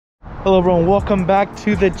Hello everyone, welcome back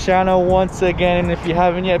to the channel once again, and if you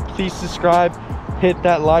haven't yet, please subscribe, hit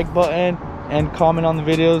that like button and comment on the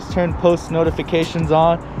videos, turn post notifications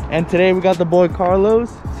on. And today we got the boy Carlos.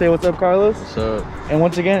 Say what's up, Carlos. What's up? And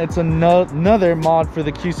once again, it's another mod for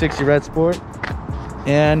the Q60 Red Sport,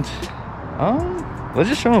 and let's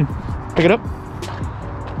just show him. Pick it up.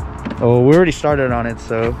 Oh, we already started on it.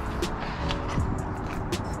 So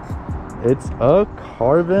it's a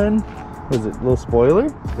carbon, what is it, little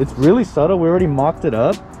spoiler. It's really subtle. We already mocked it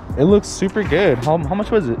up. It looks super good. How much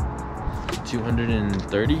was it?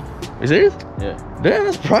 230. Is it? Yeah. Damn,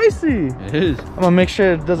 that's pricey. It is. I'm gonna make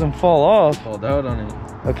sure it doesn't fall off. Hold out on it.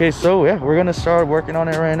 Okay, so yeah, we're gonna start working on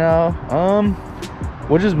it right now.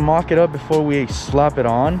 We'll just mock it up before we slap it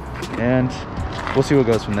on, and we'll see what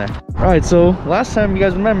goes from there. All right, so last time, you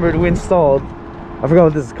guys remembered, we installed, I forgot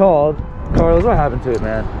what this is called. Carlos, what happened to it,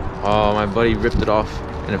 man? Oh, my buddy ripped it off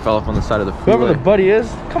and it fell off on the side of the freeway. Whoever the buddy is,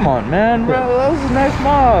 come on, man, bro. That was a nice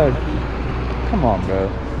mod. Come on, bro.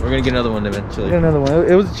 We're gonna get another one eventually. Get another one.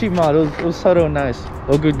 It was a cheap mod. It was subtle and nice.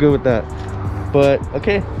 Oh, good with that. But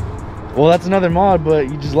okay, well, that's another mod,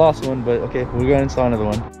 but you just lost one. But okay, we're gonna install another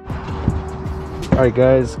one. All right,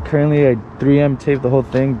 guys. Currently, I 3M taped the whole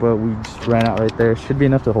thing, but we just ran out right there. Should be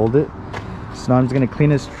enough to hold it. So now I'm just gonna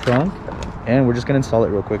clean his trunk, and we're just gonna install it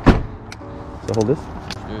real quick. So hold this.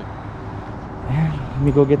 Good. And let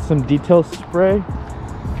me go get some detail spray.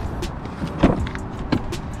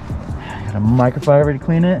 Got a microfiber to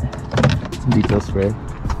clean it. Some detail spray.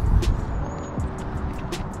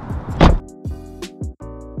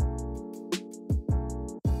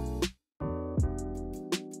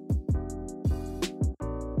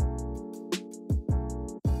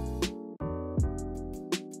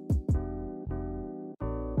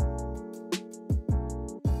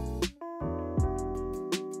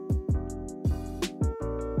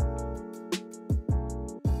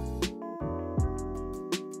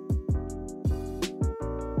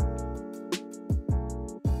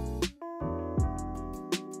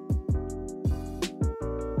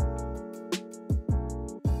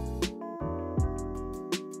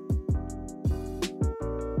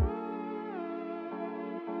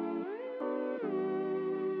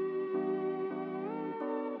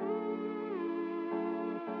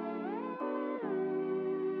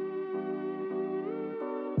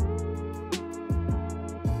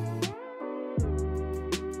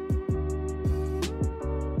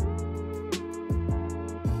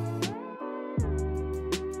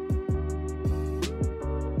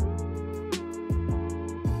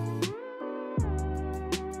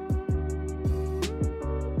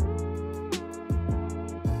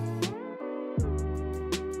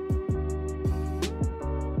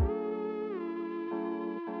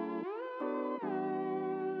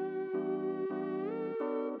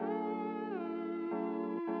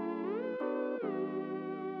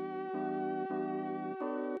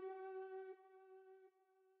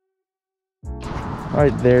 All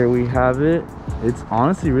right, there we have it. It's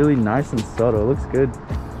honestly really nice and subtle. It looks good.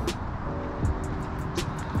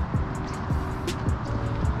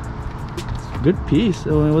 It's a good piece.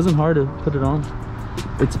 Oh, it wasn't hard to put it on.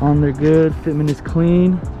 It's on there good. Fitment is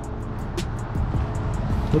clean.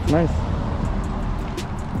 Looks nice.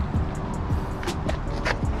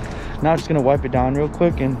 Now I'm just gonna wipe it down real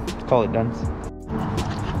quick and call it done.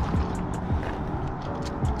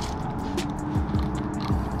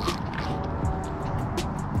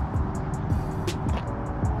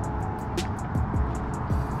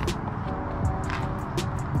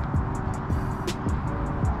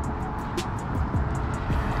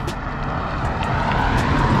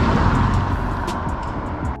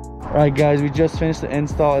 Alright guys, we just finished the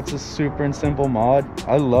install. It's a super and simple mod.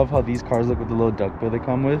 I love how these cars look with the little duck bill they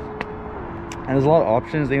come with. And there's a lot of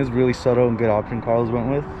options. I think it's a really subtle and good option Carlos went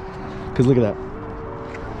with. Because look at that.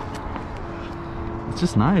 It's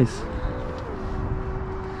just nice.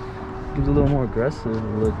 Gives a little more aggressive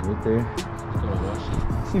look right there.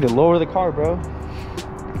 Just need to lower the car, bro.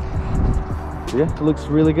 Yeah, it looks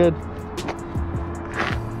really good.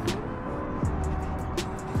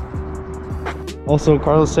 Also,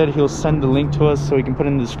 Carlos said he'll send the link to us so he can put it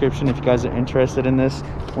in the description if you guys are interested in this.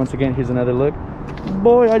 Once again, here's another look.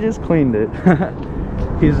 Boy, I just cleaned it.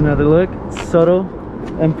 Here's another look. It's subtle,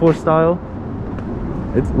 M4 style.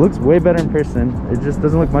 It looks way better in person. It just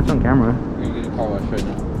doesn't look much on camera. We're gonna get a car wash right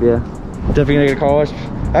now. Yeah, definitely gonna get a car wash.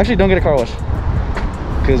 Actually, don't get a car wash,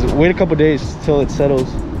 because wait a couple days till it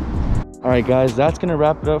settles. All right guys, that's gonna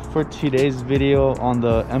wrap it up for today's video on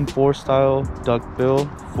the M4 style duckbill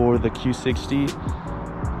for the Q60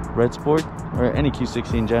 Red Sport, or any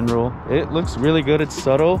Q60 in general. It looks really good. It's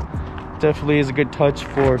subtle. definitely is a good touch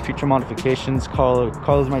for future modifications.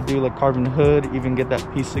 Carlos might do like carbon hood, even get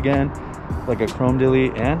that piece again, like a chrome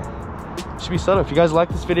delete, and it should be settled. If you guys like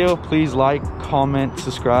this video, please like, comment,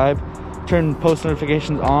 subscribe, turn post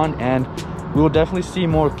notifications on, and we will definitely see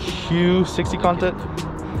more Q60 content.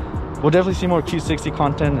 We'll definitely see more Q60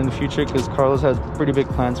 content in the future because Carlos has pretty big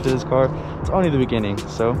plans for this car. It's only the beginning,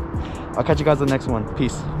 so I'll catch you guys on the next one.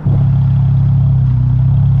 Peace.